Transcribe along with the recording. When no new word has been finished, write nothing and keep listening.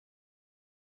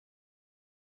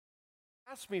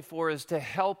asked me for is to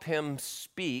help him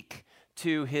speak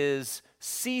to his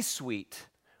C-suite,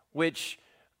 which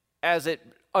as it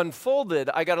unfolded,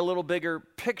 I got a little bigger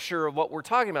picture of what we're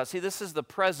talking about. See, this is the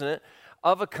president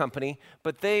of a company,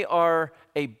 but they are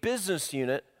a business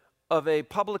unit of a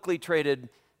publicly traded,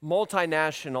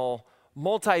 multinational,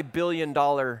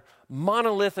 multi-billion-dollar,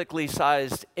 monolithically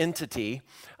sized entity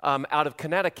out of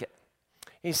Connecticut.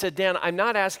 He said, Dan, I'm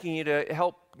not asking you to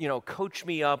help, coach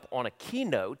me up on a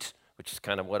keynote, which is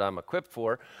kind of what I'm equipped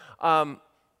for.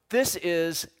 This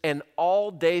is an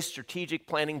all-day strategic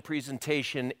planning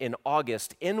presentation in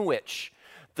August in which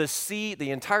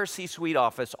the entire C-suite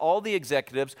office, all the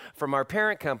executives from our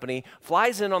parent company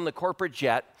flies in on the corporate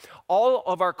jet. All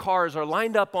of our cars are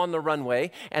lined up on the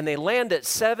runway, and they land at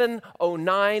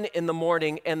 7:09 in the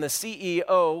morning, and the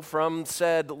CEO from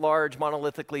said large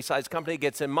monolithically sized company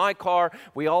gets in my car.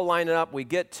 We all line it up. We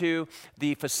get to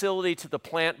the facility, to the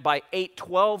plant by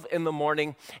 8:12 in the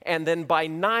morning, and then by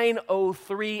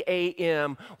 9:03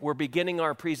 a.m., we're beginning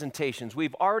our presentations.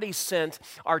 We've already sent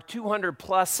our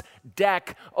 200-plus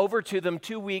deck over to them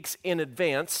 2 weeks in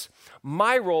advance.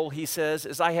 My role, he says,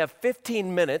 is I have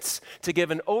 15 minutes to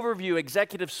give an overview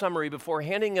executive summary before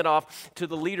handing it off to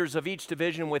the leaders of each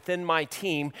division within my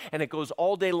team, and it goes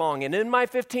all day long. And in my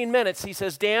 15 minutes, he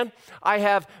says, Dan, I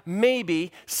have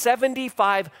maybe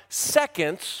 75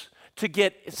 seconds to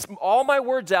get all my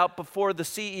words out before the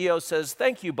CEO says,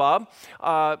 thank you, Bob.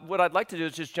 What I'd like to do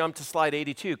is just jump to slide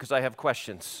 82 because I have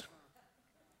questions.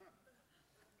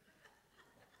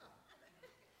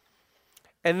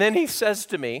 And then he says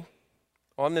to me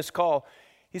on this call,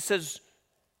 he says,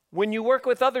 when you work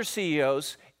with other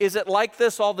CEOs, is it like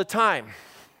this all the time?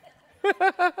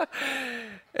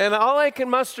 And all I can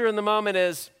muster in the moment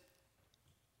is,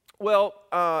 well,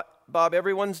 Bob,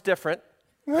 everyone's different.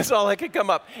 That's all I could come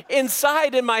up.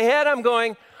 Inside in my head, I'm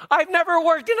going, I've never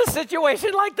worked in a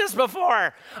situation like this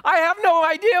before. I have no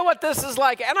idea what this is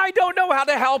like, and I don't know how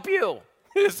to help you.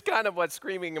 Is kind of what's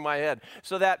screaming in my head.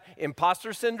 So that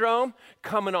imposter syndrome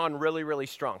coming on really, really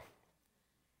strong.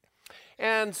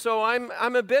 And so I'm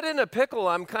a bit in a pickle.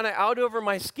 I'm kind of out over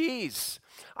my skis.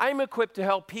 I'm equipped to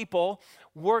help people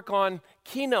work on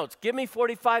keynotes. Give me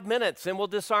 45 minutes and we'll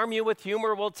disarm you with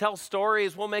humor. We'll tell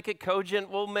stories. We'll make it cogent.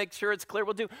 We'll make sure it's clear.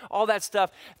 We'll do all that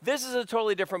stuff. This is a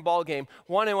totally different ballgame,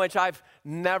 one in which I've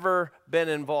never been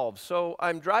involved. So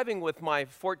I'm driving with my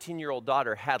 14-year-old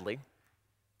daughter, Hadley.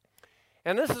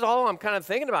 And this is all I'm kind of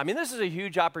thinking about. I mean, this is a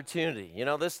huge opportunity.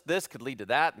 This could lead to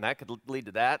that, and that could lead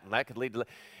to that, and that could lead to that.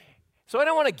 So I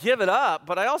don't want to give it up,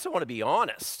 but I also want to be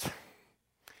honest.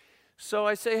 So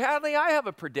I say, Hadley, I have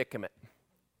a predicament.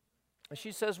 And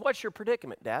she says, what's your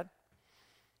predicament, Dad?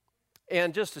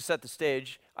 And just to set the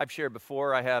stage, I've shared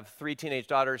before, I have 3 teenage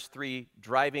daughters, 3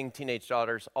 driving teenage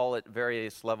daughters, all at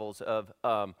various levels of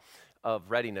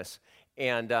readiness.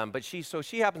 And but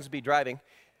she happens to be driving.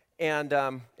 And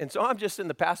so I'm just in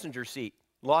the passenger seat,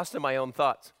 lost in my own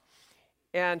thoughts.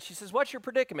 And she says, what's your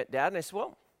predicament, Dad? And I said,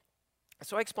 well,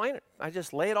 so I explain it. I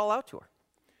just lay it all out to her.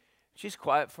 She's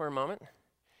quiet for a moment.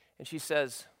 And she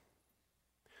says,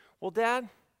 well, Dad,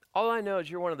 all I know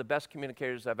is you're one of the best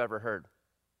communicators I've ever heard.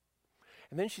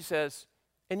 And then she says,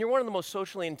 and you're one of the most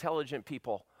socially intelligent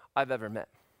people I've ever met.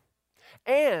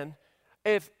 And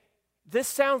if this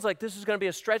sounds like this is going to be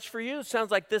a stretch for you, it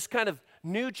sounds like this kind of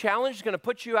new challenge is going to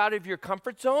put you out of your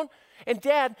comfort zone. And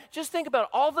Dad, just think about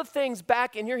all the things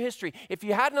back in your history. If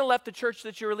you hadn't left the church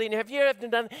that you were leading, if you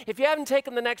haven't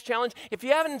taken the next challenge, if you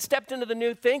haven't stepped into the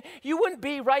new thing, you wouldn't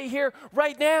be right here,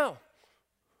 right now.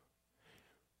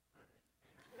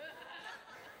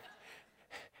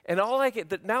 And all I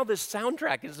get, now this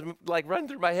soundtrack is like running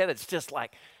through my head. It's just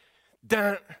like,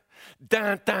 dun,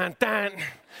 dun, dun, dun,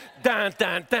 dun,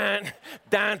 dun, dun, dun,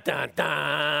 dun, dun,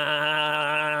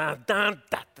 dun,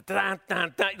 dun,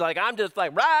 dun, dun. Like I'm just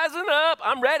like rising up.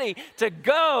 I'm ready to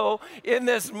go in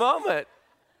this moment.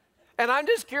 And I'm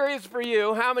just curious for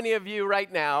you, how many of you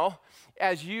right now,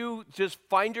 as you just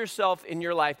find yourself in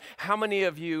your life, how many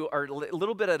of you are a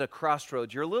little bit at a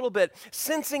crossroads? You're a little bit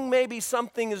sensing maybe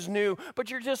something is new, but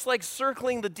you're just like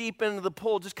circling the deep end of the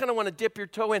pool, just kind of want to dip your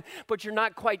toe in, but you're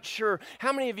not quite sure.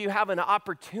 How many of you have an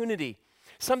opportunity?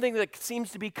 Something that seems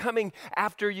to be coming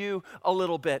after you a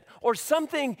little bit. Or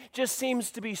something just seems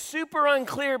to be super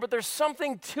unclear, but there's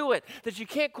something to it that you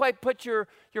can't quite put your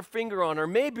finger on. Or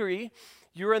maybe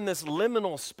you're in this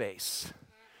liminal space.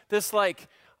 This like,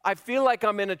 I feel like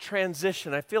I'm in a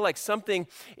transition. I feel like something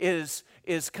is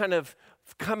kind of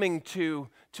coming to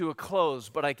a close,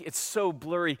 but it's so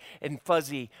blurry and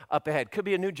fuzzy up ahead. Could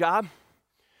be a new job.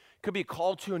 Could be a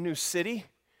call to a new city.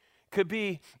 Could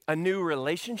be a new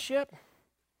relationship.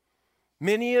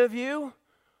 Many of you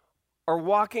are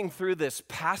walking through this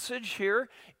passage here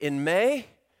in May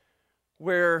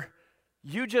where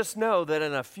you just know that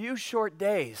in a few short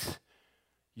days,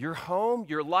 your home,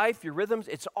 your life, your rhythms,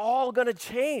 it's all going to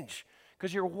change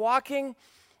because you're walking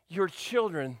your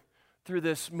children through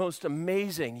this most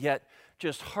amazing yet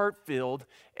just heart-filled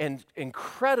and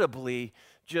incredibly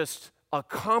just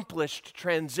accomplished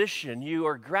transition. You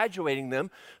are graduating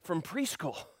them from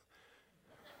preschool.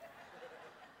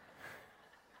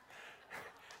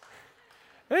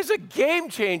 It's a game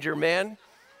changer, man.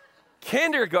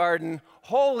 Kindergarten,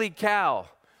 holy cow.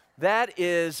 That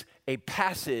is a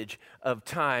passage of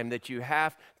time that you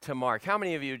have to mark. How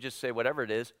many of you just say, whatever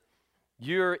it is,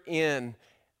 you're in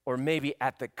or maybe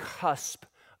at the cusp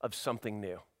of something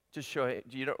new? Just show it.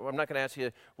 I'm not going to ask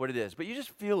you what it is, but you just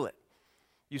feel it.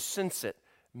 You sense it.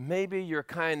 Maybe you're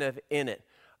kind of in it.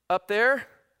 Up there,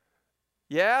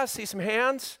 yeah, see some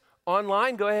hands?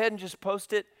 Online, go ahead and just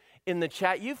post it in the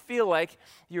chat. You feel like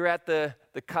you're at the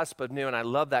cusp of new, and I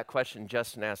love that question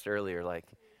Justin asked earlier. Like,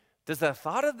 does the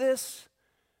thought of this,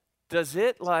 does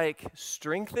it like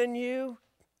strengthen you?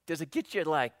 Does it get you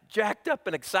like jacked up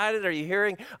and excited? Are you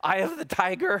hearing Eye of the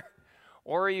Tiger?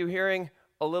 Or are you hearing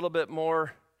a little bit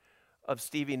more of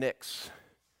Stevie Nicks,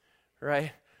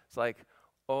 right? It's like,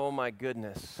 oh my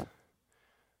goodness,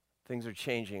 things are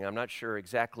changing. I'm not sure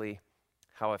exactly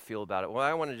how I feel about it. Well,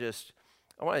 I want to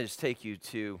just take you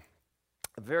to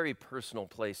a very personal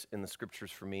place in the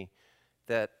scriptures for me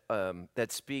that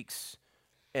speaks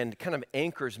and kind of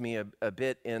anchors me a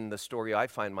bit in the story I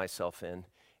find myself in.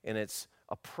 And it's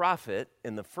a prophet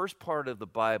in the first part of the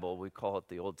Bible. We call it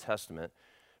the Old Testament.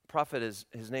 Prophet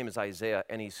his name is Isaiah,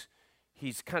 and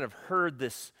he's kind of heard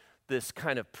this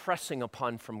kind of pressing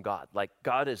upon from God. Like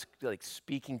God is like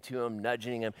speaking to him,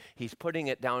 nudging him. He's putting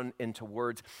it down into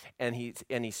words, and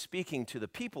he's speaking to the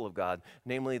people of God,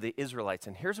 namely the Israelites.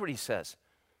 And here's what he says: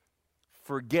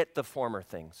 forget the former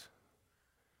things.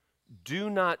 Do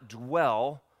not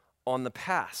dwell on the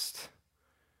past.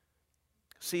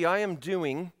 See, I am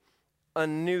doing a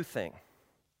new thing.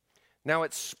 Now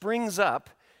it springs up,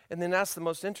 and then that's the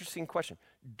most interesting question.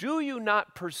 Do you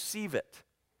not perceive it?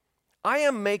 I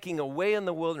am making a way in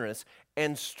the wilderness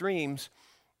and streams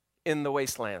in the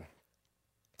wasteland.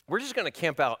 We're just going to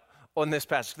camp out on this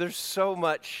passage. There is so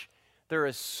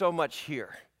much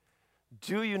here.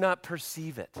 Do you not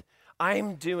perceive it?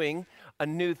 I'm doing a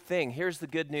new thing. Here's the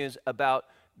good news about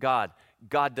God.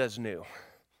 God does new.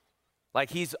 Like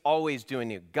he's always doing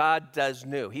new. God does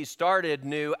new. He started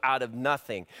new out of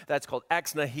nothing. That's called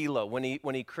ex nihilo, when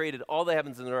he created all the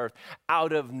heavens and the earth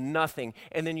out of nothing.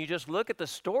 And then you just look at the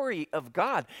story of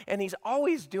God, and he's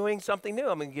always doing something new.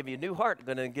 I'm going to give you a new heart. I'm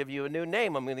going to give you a new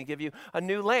name. I'm going to give you a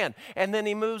new land. And then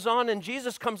he moves on, and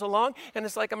Jesus comes along, and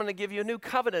it's like, I'm going to give you a new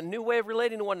covenant, a new way of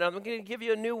relating to one another. I'm going to give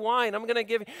you a new wine. I'm going to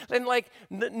give you, and like,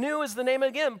 new is the name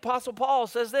again. Apostle Paul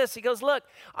says this. He goes, look,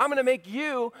 I'm going to make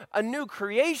you a new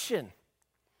creation.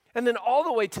 And then all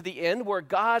the way to the end where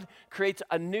God creates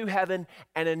a new heaven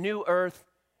and a new earth,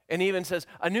 and even says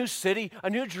a new city, a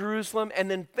new Jerusalem,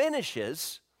 and then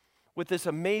finishes with this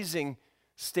amazing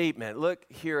statement. Look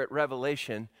here at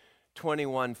Revelation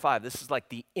 21:5. This is like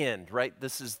the end, right?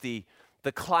 This is the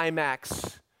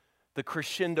climax, the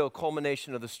crescendo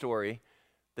culmination of the story,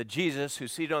 that Jesus,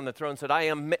 who's seated on the throne, said, I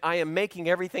am making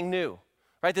everything new.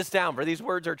 Write this down, for these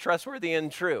words are trustworthy and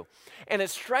true. And it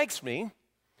strikes me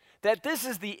that this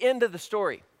is the end of the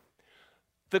story.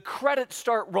 The credits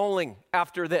start rolling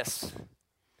after this.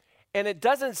 And it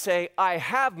doesn't say, I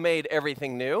have made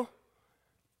everything new.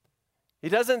 He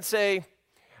doesn't say,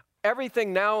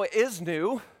 everything now is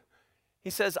new. He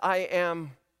says, I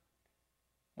am,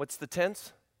 what's the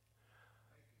tense?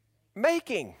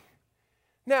 Making.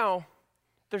 Now,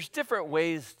 there's different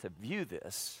ways to view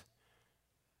this,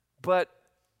 but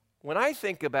when I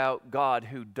think about God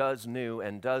who does new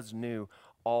and does new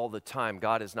all the time,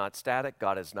 God is not static,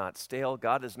 God is not stale,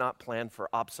 God is not planned for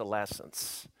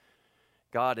obsolescence.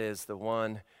 God is the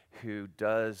one who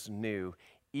does new,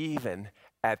 even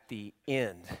at the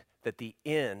end, that the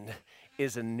end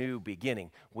is a new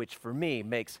beginning, which for me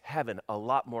makes heaven a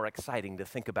lot more exciting to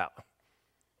think about.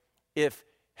 If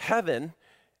heaven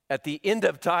at the end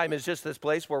of time is just this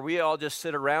place where we all just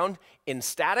sit around in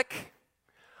static,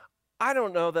 I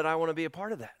don't know that I want to be a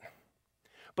part of that.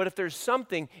 But if there's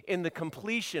something in the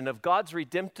completion of God's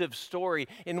redemptive story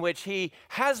in which he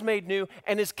has made new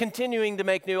and is continuing to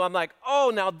make new, I'm like,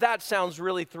 oh, now that sounds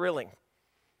really thrilling.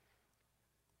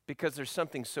 Because there's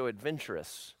something so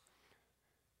adventurous.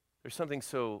 There's something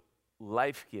so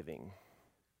life-giving.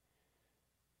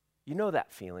 You know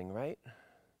that feeling, right?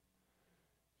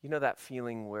 You know that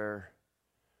feeling where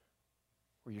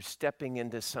where you're stepping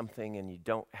into something and you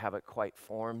don't have it quite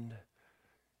formed.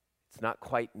 It's not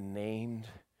quite named,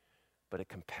 but it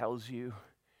compels you.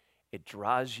 It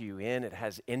draws you in. It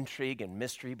has intrigue and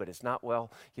mystery, but it's not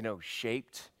well,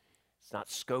 shaped. It's not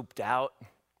scoped out.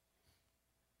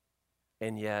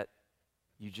 And yet,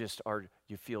 you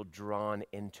feel drawn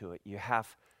into it. You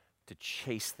have to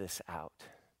chase this out.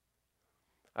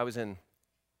 I was in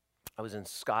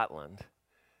Scotland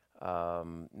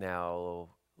now,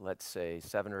 let's say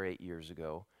 7 or 8 years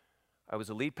ago. I was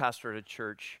a lead pastor at a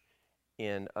church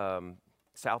in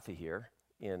south of here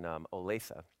in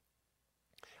Olathe.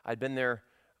 I'd been there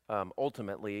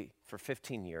ultimately for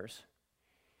 15 years.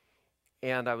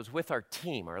 And I was with our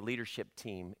team, our leadership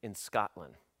team in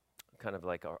Scotland. Kind of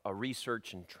like a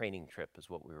research and training trip is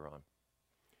what we were on.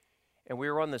 And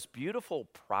we were on this beautiful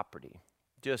property.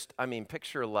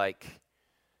 Picture like,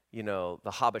 the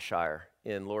Habashire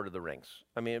in Lord of the Rings.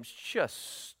 It was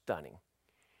just stunning.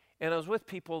 And I was with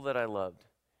people that I loved.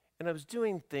 And I was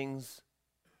doing things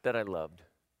that I loved.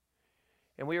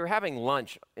 And we were having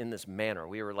lunch in this manner.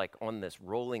 We were like on this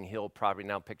rolling hill property.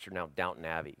 Picture Downton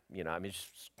Abbey. It's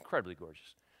just incredibly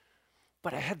gorgeous.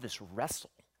 But I had this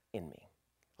wrestle in me.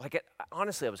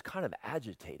 Honestly, I was kind of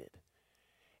agitated.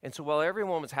 And so while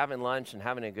everyone was having lunch and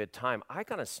having a good time, I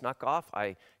kind of snuck off.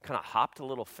 I kind of hopped a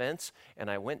little fence, and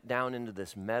I went down into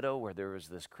this meadow where there was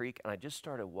this creek, and I just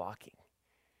started walking.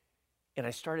 And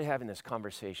I started having this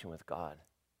conversation with God.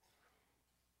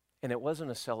 And it wasn't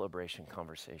a celebration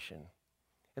conversation.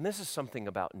 And this is something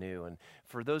about new. And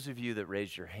for those of you that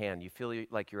raised your hand, you feel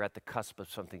like you're at the cusp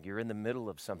of something, you're in the middle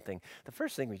of something. The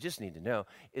first thing we just need to know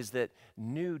is that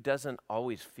new doesn't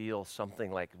always feel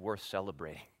something like worth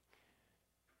celebrating.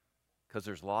 Because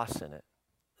there's loss in it.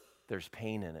 There's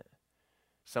pain in it.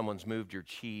 Someone's moved your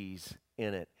cheese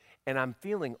in it. And I'm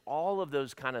feeling all of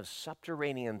those kind of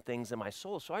subterranean things in my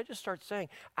soul. So I just start saying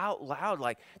out loud,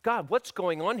 like, God, what's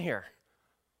going on here?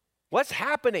 What's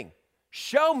happening?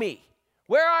 Show me.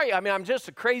 Where are you? I'm just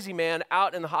a crazy man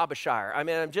out in the Habashire.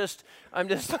 I'm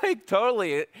just like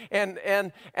totally,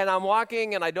 and I'm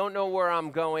walking and I don't know where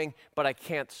I'm going, but I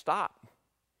can't stop.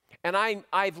 And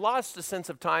I've lost the sense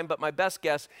of time, but my best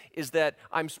guess is that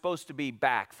I'm supposed to be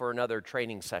back for another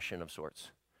training session of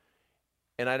sorts.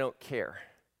 And I don't care.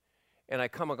 And I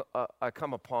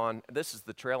come upon, this is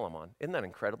the trail I'm on. Isn't that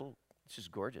incredible? It's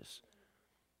just gorgeous.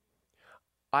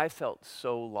 I felt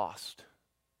so lost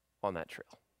on that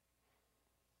trail.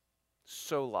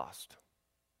 So lost.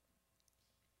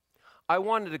 I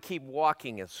wanted to keep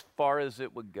walking as far as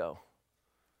it would go.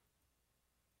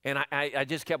 And I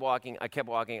just kept walking, I kept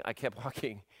walking.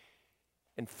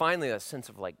 And finally, a sense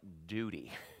of like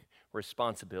duty,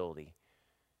 responsibility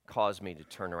caused me to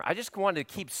turn around. I just wanted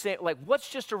to keep saying, like, what's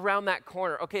just around that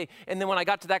corner? Okay, and then when I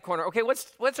got to that corner, okay,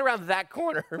 what's around that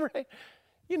corner, right?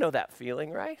 You know that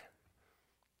feeling, right?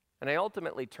 And I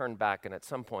ultimately turned back, and at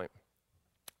some point,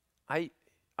 I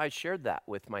shared that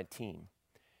with my team.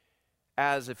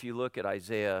 As if you look at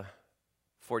Isaiah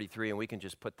 43, and we can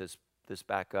just put this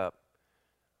back up,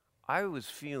 I was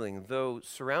feeling, though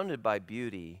surrounded by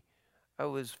beauty, I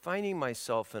was finding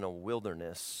myself in a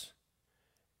wilderness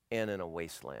and in a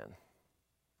wasteland.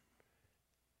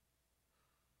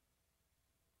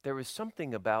 There was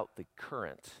something about the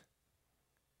current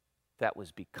that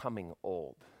was becoming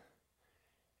old,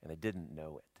 and I didn't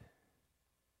know it.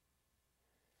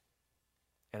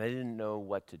 And I didn't know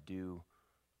what to do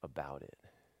about it.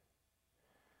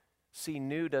 See,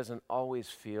 new doesn't always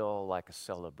feel like a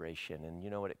celebration. And you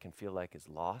know what it can feel like is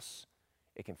loss.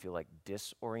 It can feel like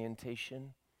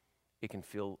disorientation. It can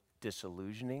feel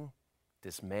disillusioning,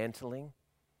 dismantling.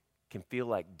 It can feel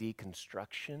like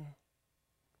deconstruction.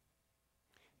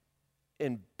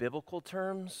 In biblical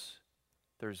terms,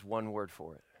 there's one word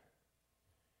for it: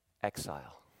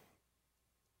 exile.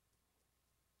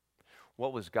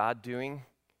 What was God doing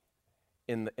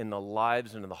in the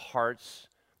lives and in the hearts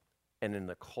and in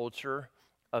the culture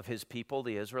of his people,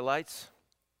 the Israelites?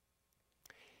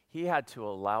 He had to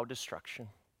allow destruction.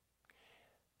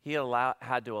 He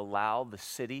had to allow the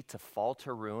city to fall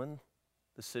to ruin,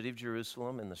 the city of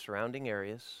Jerusalem and the surrounding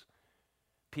areas.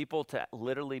 People to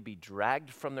literally be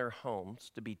dragged from their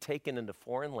homes, to be taken into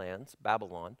foreign lands,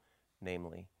 Babylon,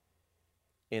 namely,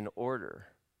 in order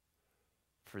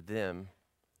for them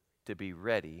to be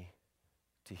ready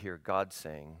to hear God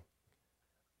saying,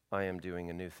 I am doing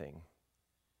a new thing.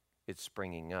 It's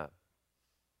springing up.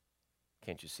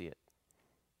 Can't you see it?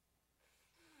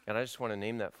 And I just want to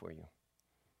name that for you.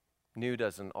 New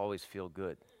doesn't always feel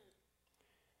good.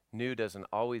 New doesn't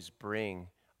always bring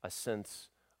a sense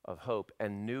of hope.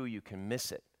 And new, you can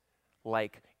miss it.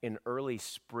 Like in early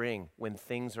spring when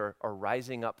things are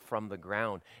rising up from the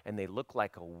ground and they look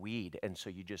like a weed, and so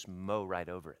you just mow right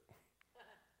over it.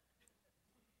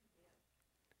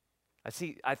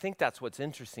 I think that's what's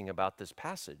interesting about this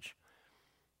passage.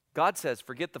 God says,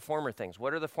 forget the former things.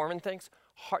 What are the former things?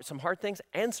 Some hard things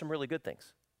and some really good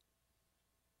things.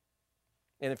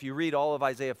 And if you read all of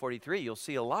Isaiah 43, you'll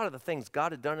see a lot of the things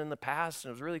God had done in the past,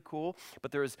 and it was really cool.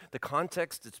 But there is the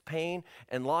context, it's pain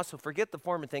and loss. So forget the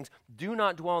former things. Do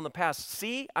not dwell on the past.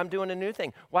 See, I'm doing a new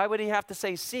thing. Why would he have to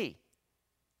say see?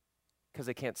 Because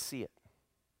they can't see it.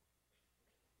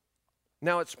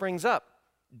 Now it springs up.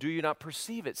 Do you not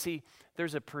perceive it? See,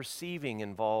 there's a perceiving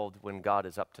involved when God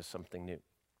is up to something new.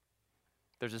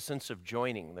 There's a sense of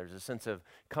joining. There's a sense of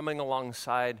coming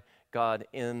alongside God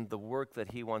in the work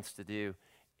that he wants to do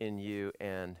in you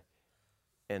and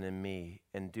in me.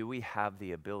 And do we have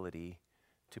the ability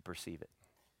to perceive it?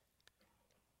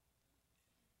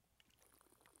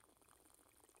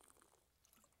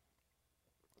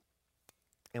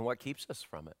 And what keeps us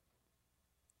from it?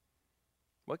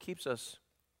 What keeps us,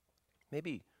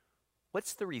 maybe,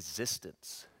 what's the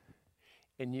resistance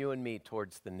in you and me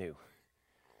towards the new?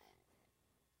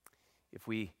 If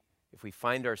we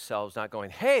find ourselves not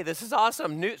going, hey, this is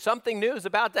awesome, something new is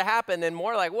about to happen, and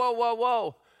more like,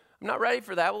 whoa, I'm not ready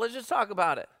for that. Well, let's just talk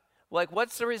about it. Like,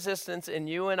 what's the resistance in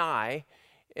you and I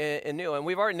in new? And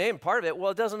we've already named part of it.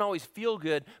 Well, it doesn't always feel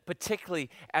good, particularly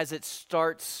as it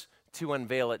starts to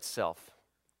unveil itself.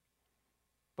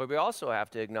 But we also have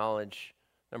to acknowledge,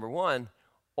 number one,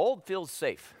 old feels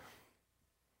safe,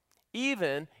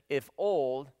 even if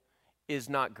old is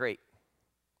not great,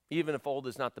 even if old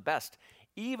is not the best,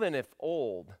 even if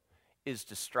old is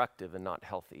destructive and not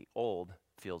healthy. Old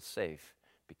feels safe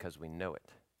because we know it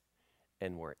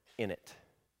and we're in it.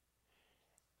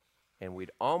 And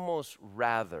we'd almost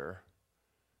rather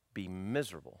be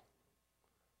miserable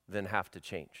than have to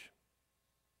change.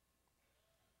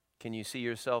 Can you see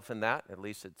yourself in that, at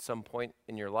least at some point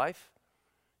in your life?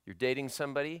 You're dating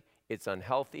somebody, it's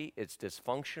unhealthy, it's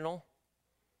dysfunctional,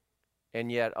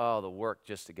 and yet, the work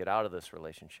just to get out of this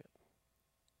relationship.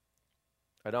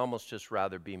 I'd almost just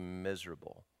rather be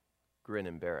miserable, grin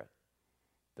and bear it,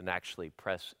 than actually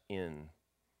press in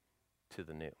to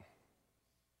the new.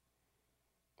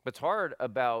 What's hard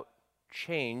about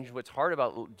change, what's hard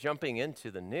about jumping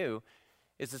into the new,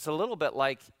 is it's a little bit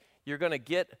like you're going to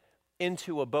get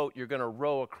into a boat, you're going to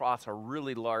row across a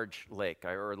really large lake,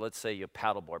 or let's say you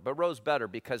paddleboard. But row's better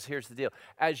because here's the deal.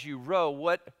 As you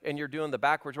row, and you're doing the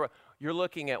backwards row, you're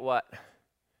looking at what?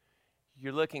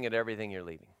 You're looking at everything you're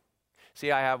leaving. See,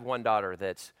 I have one daughter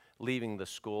that's leaving the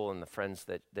school and the friends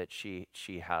that she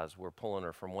has. We're pulling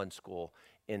her from one school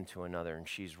into another, and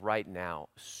she's right now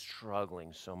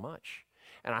struggling so much.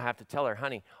 And I have to tell her,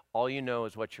 honey, all you know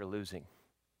is what you're losing.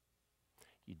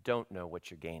 You don't know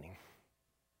what you're gaining.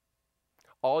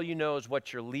 All you know is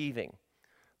what you're leaving,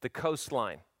 the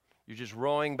coastline. You're just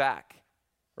rowing back,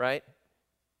 right?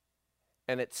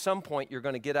 And at some point, you're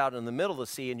going to get out in the middle of the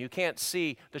sea, and you can't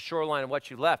see the shoreline of what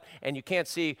you left, and you can't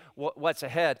see what's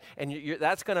ahead, and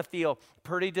that's going to feel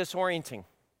pretty disorienting.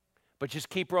 But just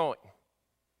keep rowing.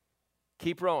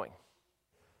 Keep rowing.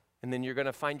 And then you're going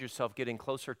to find yourself getting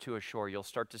closer to a shore. You'll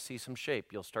start to see some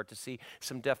shape. You'll start to see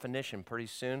some definition. Pretty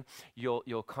soon,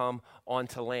 you'll come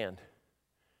onto land.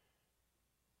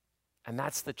 And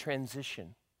that's the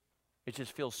transition. It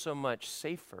just feels so much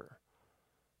safer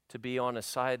to be on a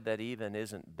side that even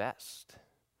isn't best.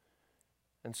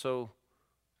 And so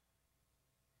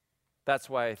that's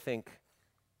why I think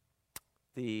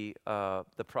the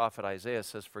prophet Isaiah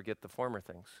says, forget the former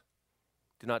things.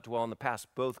 Do not dwell on the past,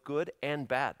 both good and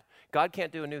bad. God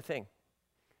can't do a new thing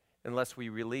unless we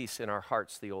release in our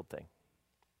hearts the old thing.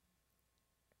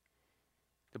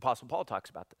 The Apostle Paul talks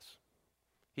about this.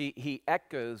 He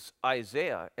echoes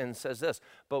Isaiah and says this,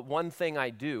 but one thing I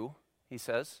do, he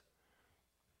says,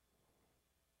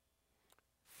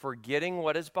 forgetting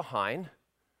what is behind.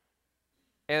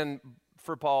 And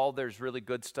for Paul, there's really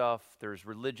good stuff. There's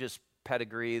religious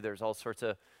pedigree. There's all sorts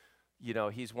of,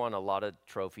 he's won a lot of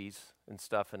trophies and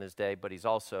stuff in his day, but he's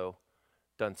also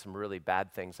done some really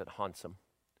bad things that haunts him.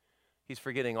 He's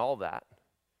forgetting all that.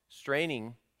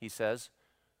 Straining, he says,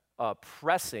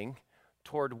 pressing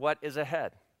toward what is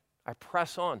ahead. I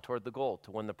press on toward the goal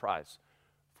to win the prize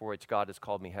for which God has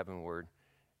called me heavenward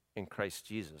in Christ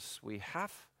Jesus. We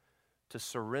have to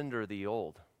surrender the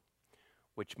old,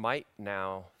 which might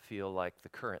now feel like the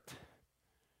current,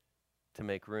 to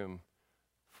make room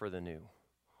for the new.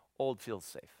 Old feels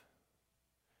safe.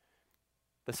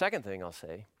 The second thing I'll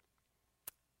say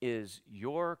is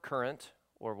your current,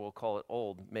 or we'll call it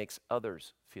old, makes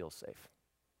others feel safe.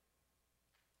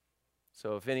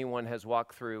 So if anyone has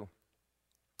walked through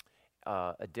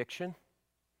addiction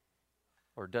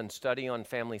or done study on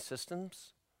family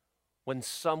systems, when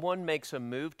someone makes a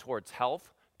move towards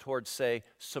health, towards, say,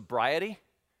 sobriety,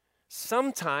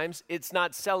 sometimes it's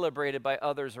not celebrated by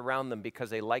others around them because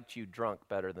they liked you drunk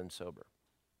better than sober.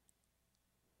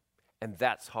 And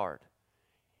that's hard.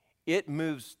 It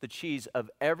moves the cheese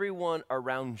of everyone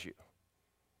around you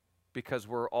because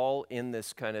we're all in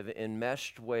this kind of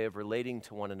enmeshed way of relating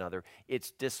to one another.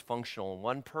 It's dysfunctional.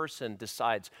 One person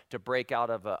decides to break out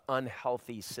of an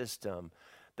unhealthy system.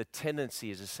 The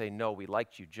tendency is to say, no, we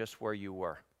liked you just where you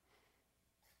were.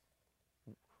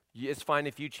 It's fine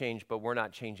if you change, but we're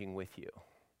not changing with you.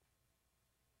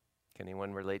 Can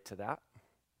anyone relate to that?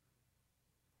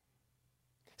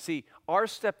 See, our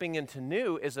stepping into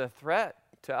new is a threat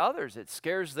to others. It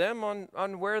scares them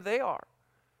on where they are.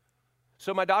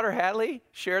 So my daughter Hadley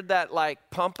shared that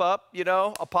pump up,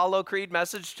 Apollo Creed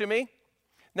message to me.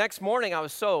 Next morning, I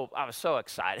was so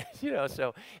excited,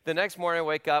 So the next morning I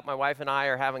wake up, my wife and I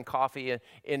are having coffee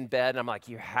in bed, and I'm like,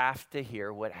 you have to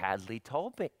hear what Hadley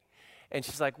told me. And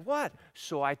she's like, what?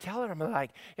 So I tell her, I'm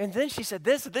like, and then she said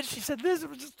this, and then she said this. It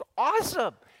was just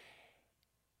awesome.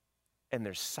 And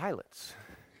there's silence.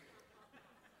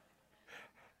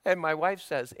 And my wife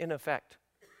says, in effect,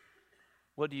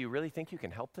 well, do you really think you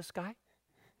can help this guy?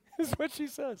 Is what she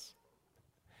says.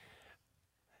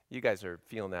 You guys are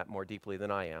feeling that more deeply than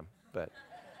I am, but.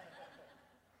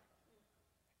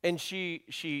 And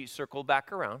she circled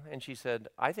back around and she said,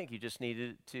 I think you just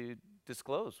needed to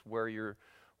disclose where you're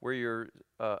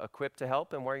equipped to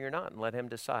help and where you're not, and let him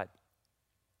decide.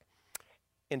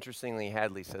 Interestingly,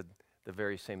 Hadley said the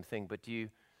very same thing, but do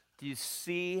you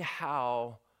see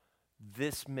how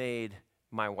this made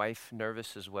my wife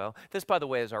nervous as well? This, by the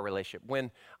way, is our relationship.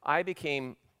 When I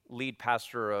became lead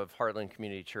pastor of Heartland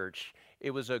Community Church,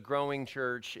 it was a growing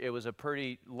church. It was a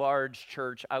pretty large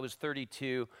church. I was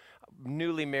 32,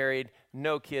 newly married,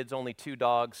 no kids, only 2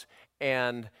 dogs.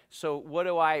 And so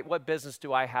what business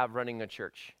do I have running a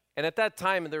church? And at that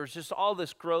time, there was just all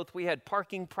this growth. We had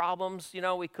parking problems.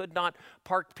 We could not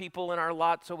park people in our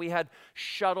lot, so we had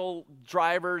shuttle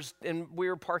drivers, and we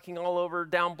were parking all over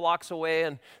down blocks away.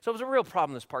 And so it was a real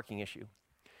problem, this parking issue.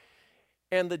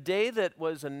 And the day that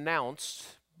was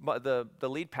announced, the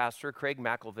lead pastor, Craig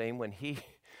McIlvaine,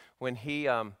 when he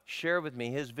shared with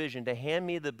me his vision to hand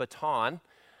me the baton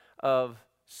of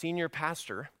senior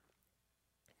pastor,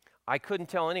 I couldn't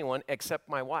tell anyone except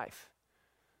my wife.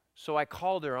 So I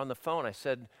called her on the phone. I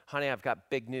said, honey, I've got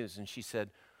big news. And she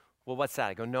said, well, what's that?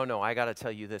 I go, no, I got to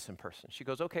tell you this in person. She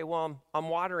goes, okay, well, I'm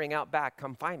watering out back.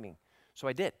 Come find me. So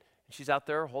I did. And she's out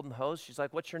there holding the hose. She's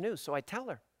like, what's your news? So I tell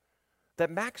her that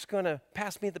Mac's going to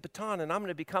pass me the baton and I'm going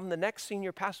to become the next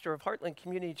senior pastor of Heartland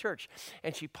Community Church.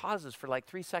 And she pauses for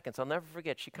 3 seconds. I'll never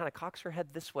forget. She kind of cocks her head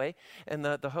this way and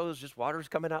the hose, just water's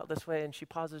coming out this way. And she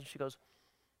pauses and she goes,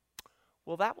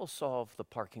 well, that will solve the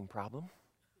parking problem.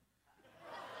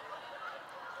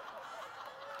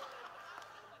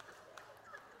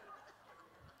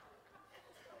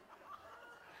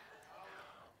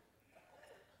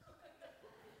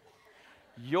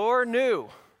 Your new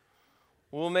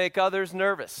will make others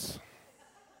nervous.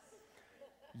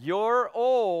 Your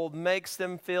old makes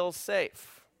them feel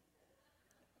safe.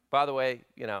 By the way,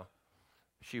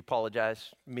 she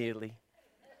apologized immediately.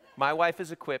 My wife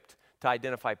is equipped to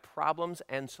identify problems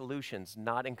and solutions,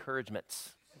 not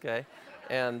encouragements. Okay,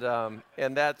 and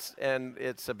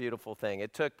it's a beautiful thing.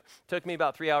 It took me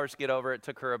about 3 hours to get over it. It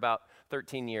took her about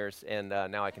 13 years, and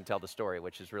now I can tell the story,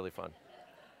 which is really fun.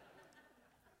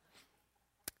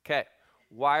 Okay,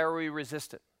 why are we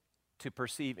resistant to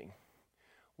perceiving?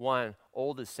 One,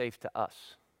 old is safe to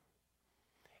us.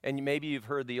 And maybe you've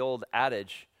heard the old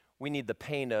adage, we need the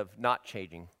pain of not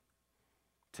changing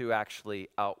to actually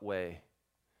outweigh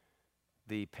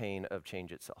the pain of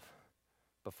change itself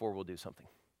before we'll do something.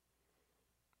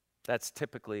 That's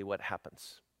typically what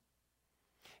happens.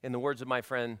 In the words of my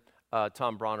friend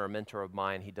Tom Bronner, a mentor of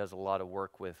mine, he does a lot of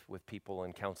work with people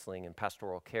in counseling and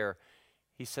pastoral care.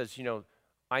 He says,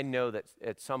 I know that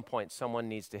at some point someone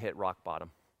needs to hit rock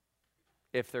bottom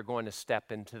if they're going to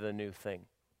step into the new thing.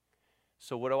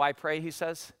 So what do I pray, he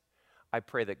says? I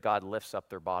pray that God lifts up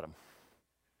their bottom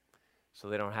so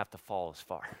they don't have to fall as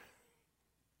far.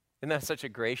 Isn't that such a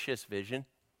gracious vision?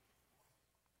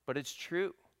 But it's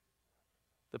true.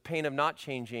 The pain of not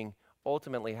changing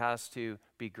ultimately has to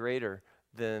be greater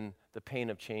than the pain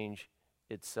of change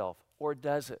itself. Or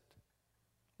does it?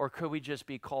 Or could we just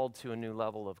be called to a new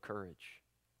level of courage?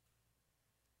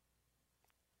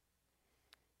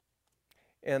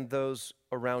 And those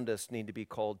around us need to be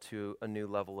called to a new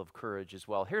level of courage as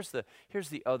well. Here's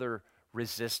the other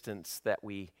resistance that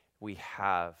we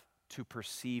have to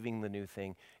perceiving the new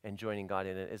thing and joining God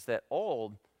in it is that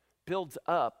old builds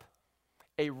up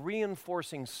a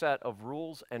reinforcing set of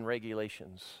rules and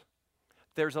regulations.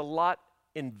 There's a lot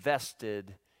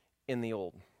invested in the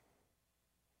old.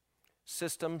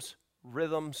 Systems,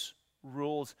 rhythms,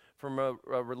 rules. From a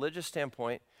religious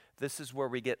standpoint, this is where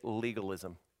we get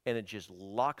legalism, and it just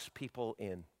locks people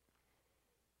in.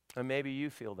 And maybe you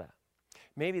feel that.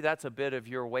 Maybe that's a bit of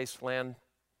your wasteland,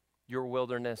 your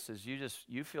wilderness, is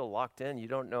you feel locked in. You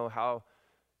don't know how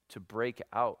to break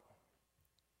out.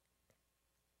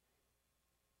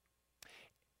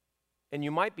 And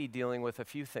you might be dealing with a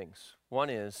few things. One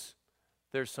is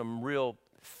there's some real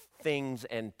things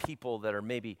and people that are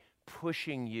maybe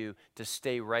pushing you to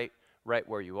stay right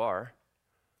where you are.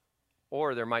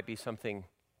 Or there might be something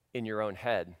in your own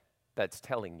head that's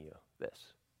telling you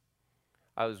this.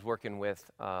 I was working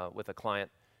with a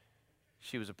client.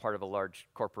 She was a part of a large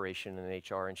corporation in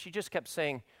HR, and she just kept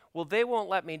saying, well, they won't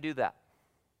let me do that.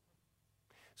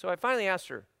 So I finally asked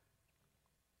her,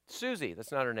 Susie,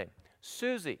 that's not her name,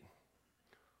 Susie,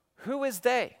 who is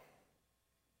they?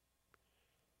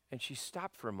 And she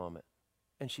stopped for a moment,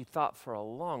 and she thought for a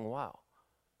long while.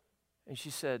 And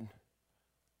she said,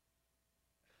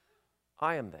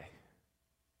 I am they.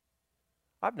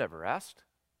 I've never asked.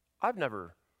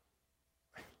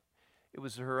 It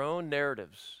was her own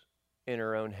narratives in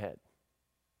her own head.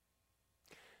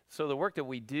 So the work that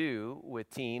we do with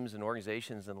teams and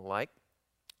organizations and the like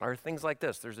are things like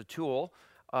this. There's a tool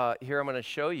here I'm going to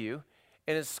show you,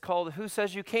 and it's called Who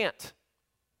Says You Can't?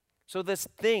 So this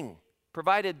thing,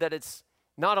 provided that it's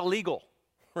not illegal,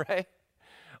 right,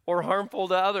 or harmful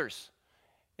to others,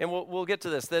 and we'll get to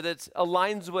this, that it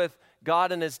aligns with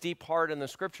God and his deep heart in the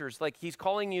scriptures. Like he's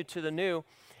calling you to the new,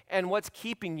 and what's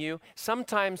keeping you,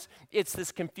 sometimes it's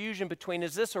this confusion between,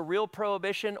 is this a real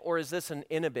prohibition or is this an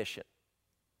inhibition?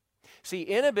 See,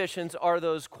 inhibitions are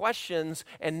those questions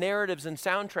and narratives and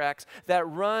soundtracks that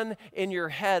run in your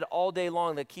head all day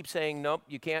long that keep saying, nope,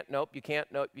 you can't, nope, you can't,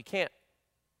 nope, you can't.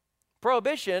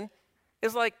 Prohibition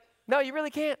is like, no, you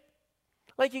really can't.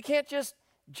 Like you can't just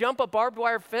jump a barbed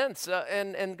wire fence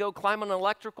and go climb an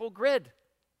electrical grid.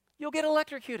 You'll get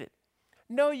electrocuted.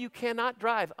 No, you cannot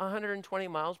drive 120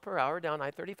 miles per hour down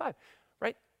I-35,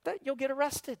 right? You'll get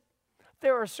arrested.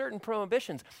 There are certain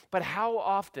prohibitions, but how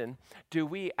often do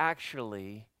we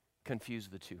actually confuse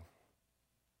the two?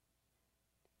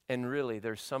 And really,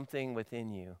 there's something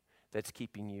within you that's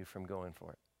keeping you from going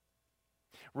for it.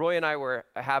 Roy and I were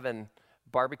having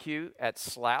barbecue at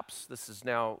Slaps. This is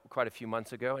now quite a few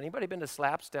months ago. Anybody been to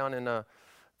Slaps down in the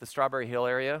Strawberry Hill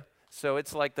area? So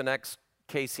it's like the next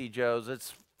K.C. Joe's.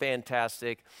 It's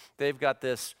fantastic. They've got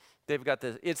this,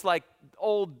 it's like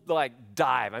old like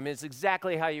dive. I mean, it's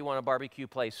exactly how you want a barbecue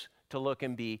place to look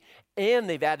and be. And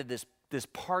they've added this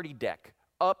party deck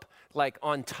up like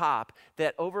on top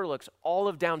that overlooks all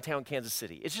of downtown Kansas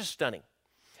City. It's just stunning.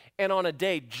 And on a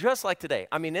day just like today,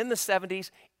 I mean, in the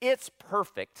 70s, it's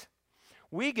perfect.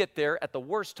 We get there at the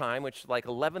worst time, which is like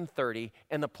 11:30,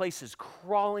 and the place is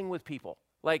crawling with people,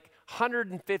 like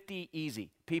 150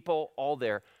 easy people all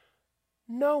there.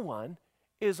 No one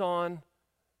is on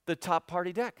the top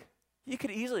party deck. You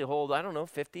could easily hold,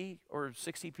 50 or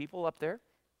 60 people up there.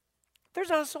 There's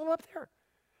not a soul up there.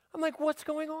 I'm like, what's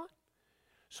going on?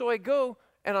 So I go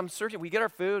and I'm searching. We get our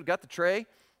food, got the tray,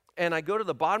 and I go to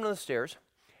the bottom of the stairs,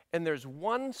 and there's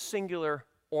one singular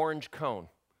orange cone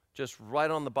just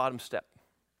right on the bottom step.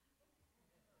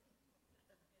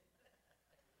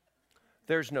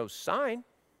 There's no sign.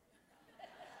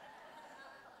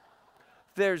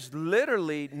 There's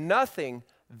literally nothing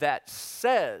that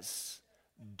says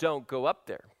don't go up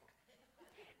there.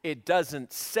 It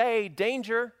doesn't say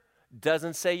danger,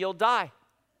 doesn't say you'll die.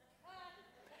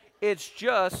 It's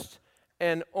just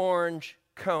an orange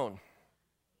cone.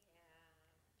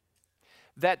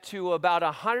 That to about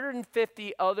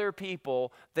 150 other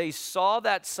people, they saw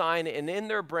that sign, and in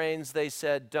their brains they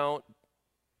said don't,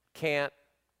 can't,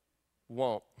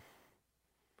 won't.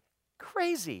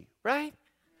 Crazy, right?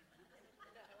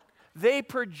 They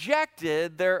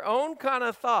projected their own kind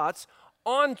of thoughts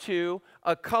onto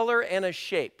a color and a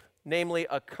shape, namely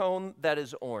a cone that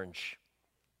is orange.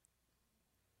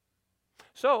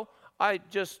 So I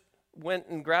just went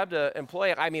and grabbed an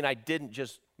employee. I mean, I didn't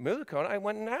just move the cone. I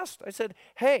went and asked. I said,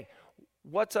 hey,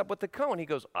 what's up with the cone? He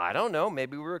goes, I don't know.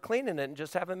 Maybe we were cleaning it and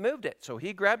just haven't moved it. So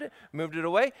he grabbed it, moved it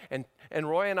away, and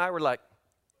Roy and I were like,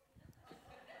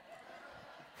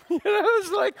 it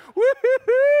was like,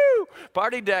 woo-hoo-hoo!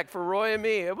 Party deck for Roy and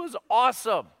me. It was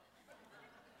awesome.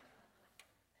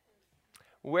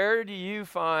 Where do you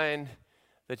find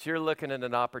that you're looking at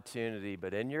an opportunity,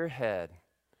 but in your head,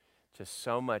 just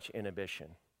so much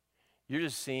inhibition. You're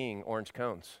just seeing orange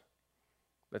cones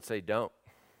that say don't,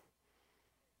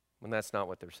 when that's not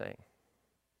what they're saying.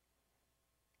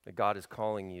 That God is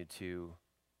calling you to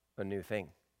a new thing.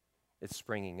 It's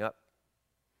springing up.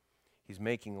 He's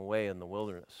making a way in the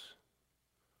wilderness.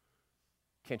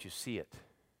 Can't you see it?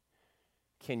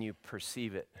 Can you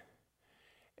perceive it?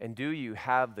 And do you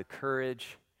have the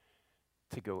courage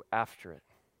to go after it?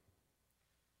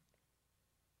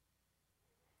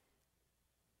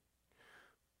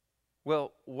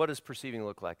 Well, what does perceiving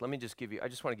look like? I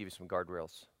just want to give you some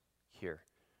guardrails here.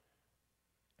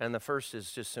 And the first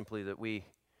is just simply that we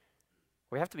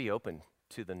have to be open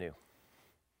to the new.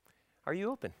 Are you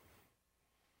open?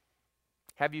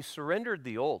 Have you surrendered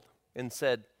the old and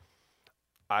said,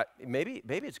 maybe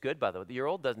it's good, by the way. Your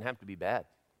old doesn't have to be bad.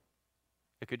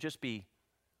 It could just be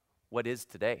what is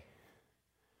today.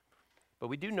 But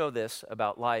we do know this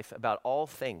about life, about all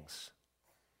things,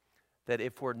 that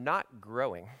if we're not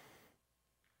growing,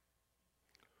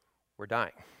 we're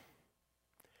dying.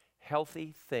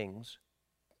 Healthy things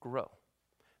grow.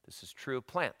 This is true of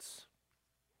plants.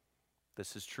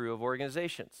 This is true of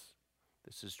organizations.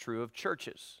 This is true of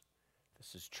churches.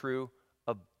 This is true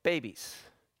of babies.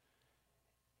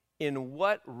 In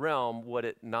what realm would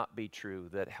it not be true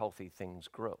that healthy things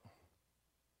grow?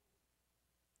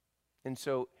 And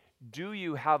so, do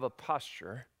you have a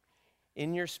posture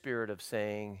in your spirit of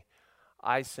saying,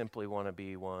 I simply want to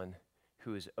be one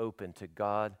who is open to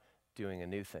God doing a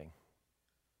new thing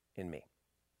in me?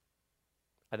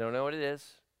 I don't know what it is,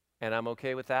 and I'm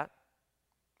okay with that.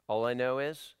 All I know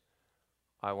is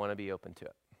I want to be open to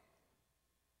it.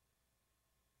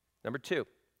 Number 2,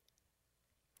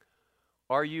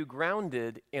 are you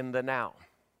grounded in the now?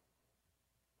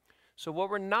 So what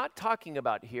we're not talking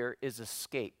about here is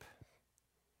escape.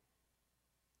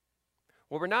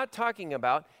 What we're not talking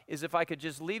about is if I could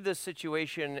just leave this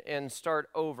situation and start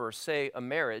over, say a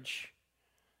marriage,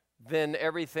 then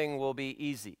everything will be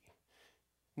easy.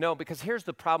 No, because here's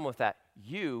the problem with that.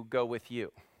 You go with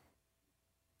you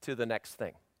to the next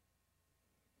thing.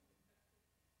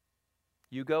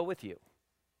 You go with you.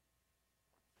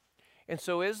 And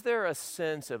so is there a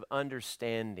sense of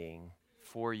understanding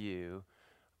for you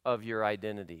of your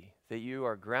identity, that you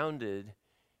are grounded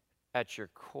at your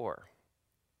core?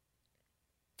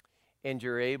 And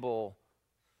you're able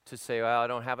to say, well, I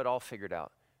don't have it all figured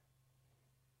out.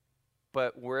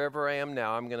 But wherever I am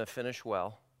now, I'm going to finish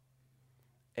well.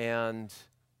 And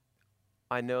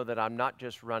I know that I'm not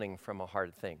just running from a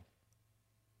hard thing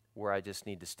where I just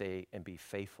need to stay and be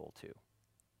faithful to.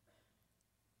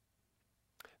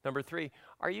 Number 3,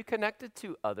 are you connected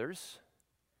to others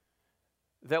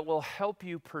that will help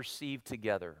you perceive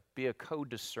together, be a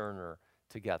co-discerner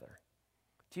together?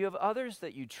 Do you have others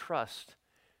that you trust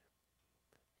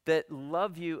that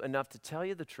love you enough to tell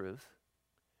you the truth,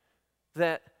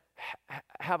 that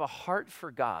have a heart for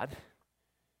God,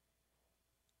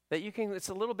 that you can, it's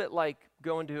a little bit like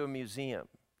going to a museum,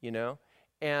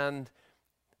 and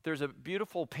there's a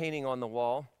beautiful painting on the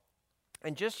wall,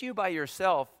 and just you by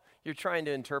yourself, you're trying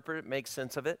to interpret it, make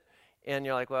sense of it, and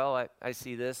you're like, well, I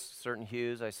see this, certain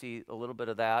hues, I see a little bit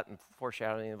of that, and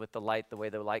foreshadowing with the light, the way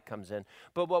the light comes in.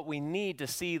 But what we need to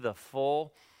see the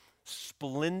full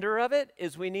splendor of it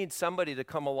is we need somebody to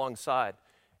come alongside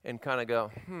and kind of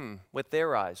go, with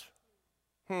their eyes,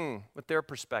 with their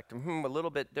perspective, a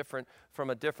little bit different from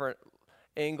a different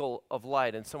angle of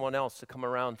light, and someone else to come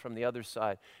around from the other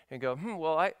side and go,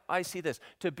 well, I see this.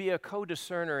 To be a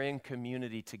co-discerner in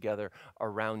community together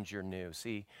around your new.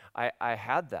 See, I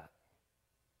had that.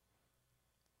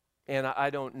 And I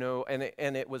don't know,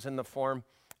 and it was in the form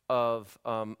of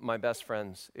my best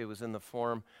friends. It was in the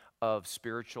form of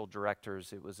spiritual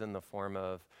directors. It was in the form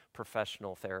of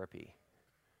professional therapy.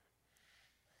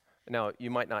 Now, you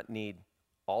might not need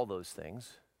all those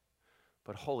things,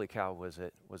 but holy cow, was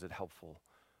it helpful?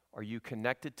 Are you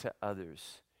connected to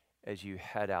others as you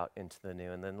head out into the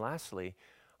new? And then lastly,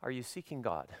 are you seeking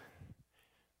God?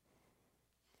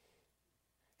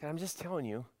 And I'm just telling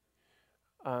you,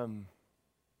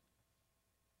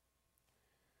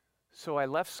 so I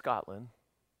left Scotland.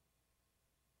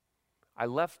 I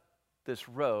left this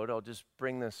road. I'll just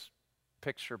bring this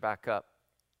picture back up.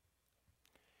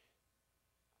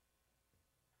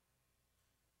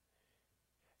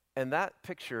 And that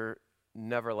picture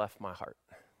never left my heart.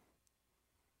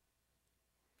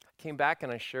 I came back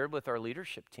and I shared with our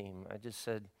leadership team.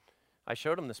 I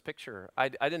showed them this picture. I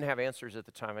didn't have answers at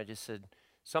the time. I just said,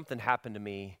 something happened to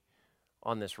me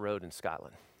on this road in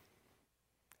Scotland.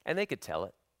 And they could tell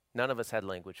it. None of us had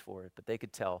language for it, but they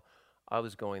could tell I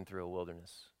was going through a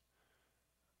wilderness.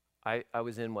 I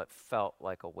was in what felt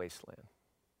like a wasteland.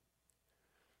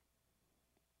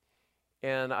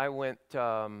 And I went,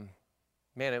 man,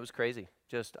 it was crazy.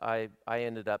 Just, I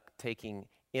ended up taking,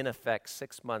 in effect,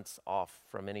 6 months off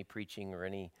from any preaching or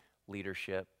any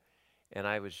leadership. And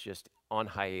I was just on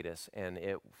hiatus, and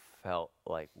it felt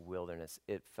like wilderness.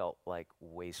 It felt like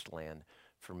wasteland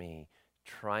for me,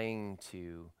 trying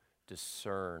to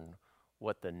discern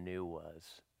what the new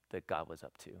was that God was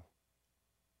up to.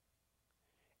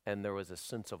 And there was a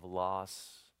sense of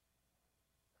loss.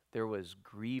 There was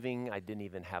grieving. I didn't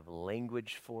even have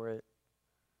language for it.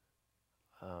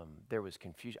 There was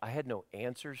confusion. I had no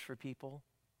answers for people.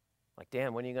 Like,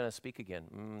 Dan, when are you going to speak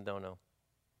again? Don't know.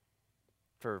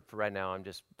 For right now, I'm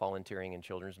just volunteering in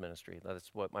children's ministry. That's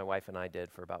what my wife and I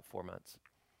did for about 4 months.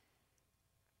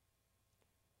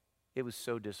 It was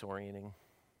so disorienting.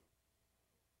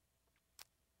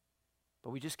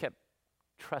 But we just kept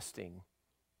trusting,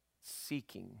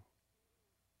 seeking,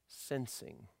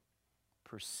 sensing,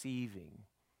 perceiving,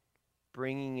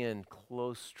 bringing in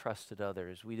close, trusted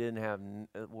others. We didn't have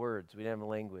words. We didn't have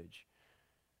language.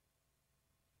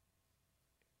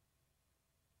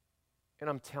 And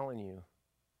I'm telling you,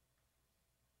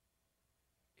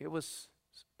 it was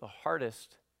the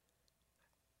hardest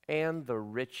and the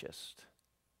richest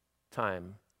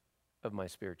time of my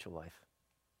spiritual life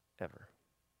ever.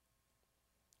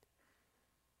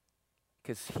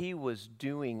 Because he was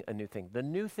doing a new thing. The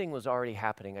new thing was already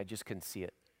happening. I just couldn't see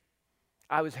it.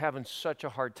 I was having such a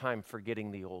hard time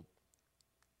forgetting the old.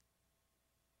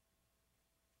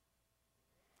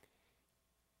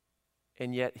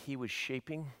 And yet he was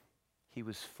shaping, he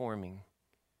was forming.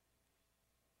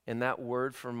 And that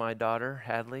word for my daughter,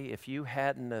 Hadley, if you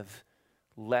hadn't have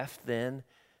left then,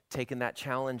 taken that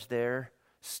challenge there,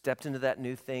 stepped into that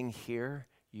new thing here,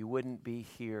 you wouldn't be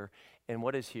here. And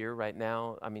what is here right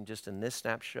now, I mean, just in this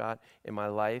snapshot in my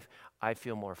life, I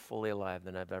feel more fully alive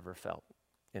than I've ever felt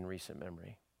in recent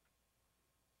memory.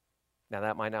 Now,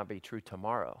 that might not be true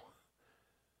tomorrow,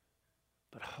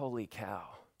 but holy cow.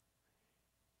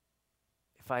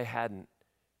 If I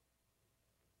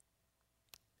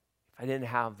didn't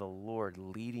have the Lord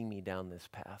leading me down this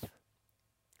path,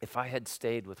 if I had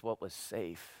stayed with what was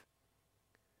safe,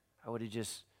 I would have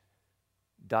just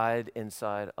died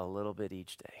inside a little bit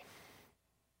each day.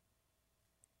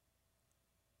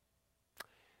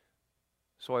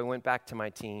 So I went back to my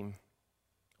team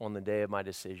on the day of my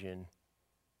decision,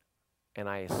 and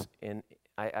I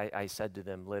said to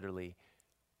them literally,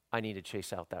 I need to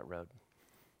chase out that road.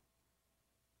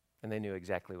 And they knew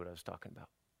exactly what I was talking about.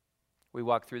 We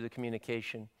walked through the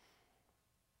communication.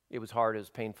 It was hard, it was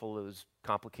painful, it was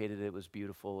complicated, it was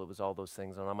beautiful, it was all those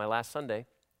things. And on my last Sunday,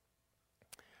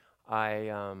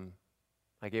 I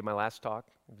gave my last talk.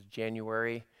 It was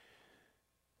January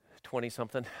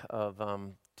 20-something of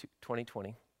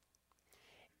 2020.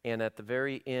 And at the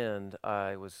very end,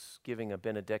 I was giving a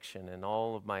benediction, and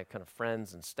all of my kind of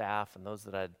friends and staff and those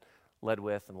that I'd led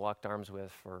with and locked arms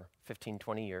with for 15,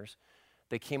 20 years,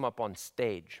 they came up on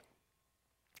stage.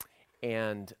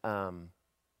 And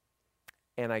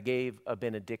I gave a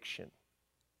benediction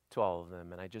to all of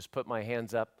them. And I just put my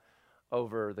hands up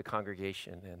over the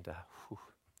congregation, and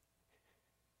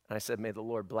I said, may the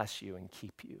Lord bless you and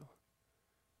keep you.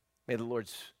 May the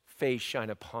Lord's face shine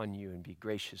upon you and be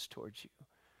gracious towards you.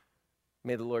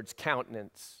 May the Lord's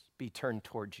countenance be turned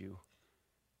towards you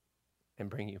and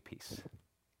bring you peace.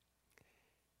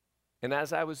 And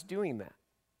as I was doing that,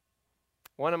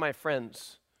 one of my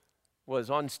friends was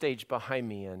on stage behind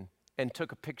me and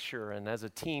took a picture, and as a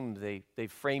team, they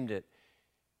framed it.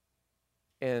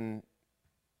 And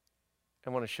I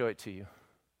want to show it to you.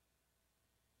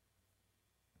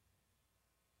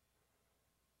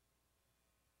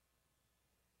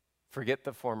 Forget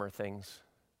the former things.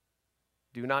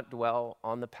 Do not dwell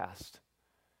on the past.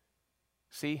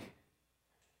 See,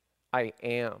 I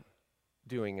am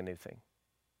doing a new thing.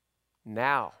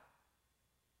 Now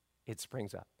it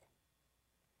springs up.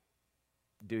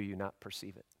 Do you not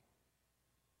perceive it?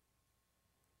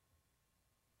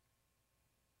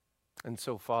 And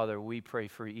so, Father, we pray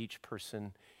for each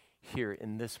person here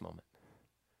in this moment,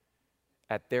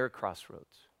 at their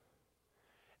crossroads,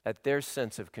 at their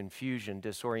sense of confusion,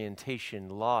 disorientation,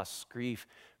 loss, grief,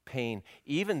 pain,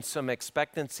 even some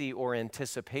expectancy or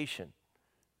anticipation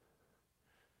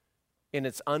in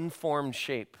its unformed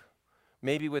shape,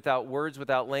 maybe without words,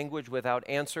 without language, without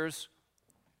answers,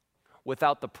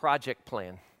 without the project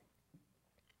plan.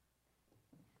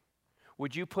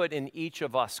 Would you put in each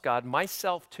of us, God,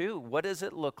 myself too, what does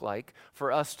it look like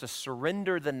for us to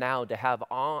surrender the now, to have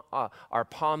our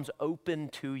palms open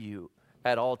to you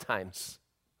at all times?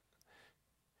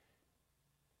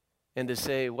 and to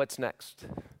say, what's next,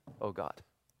 oh God?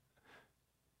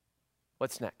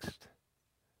 What's next?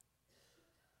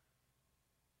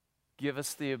 Give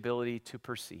us the ability to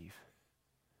perceive,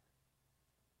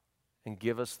 and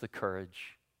give us the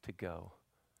courage to go.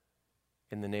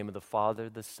 In the name of the Father,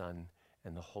 the Son,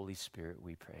 and the Holy Spirit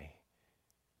we pray.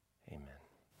 Amen.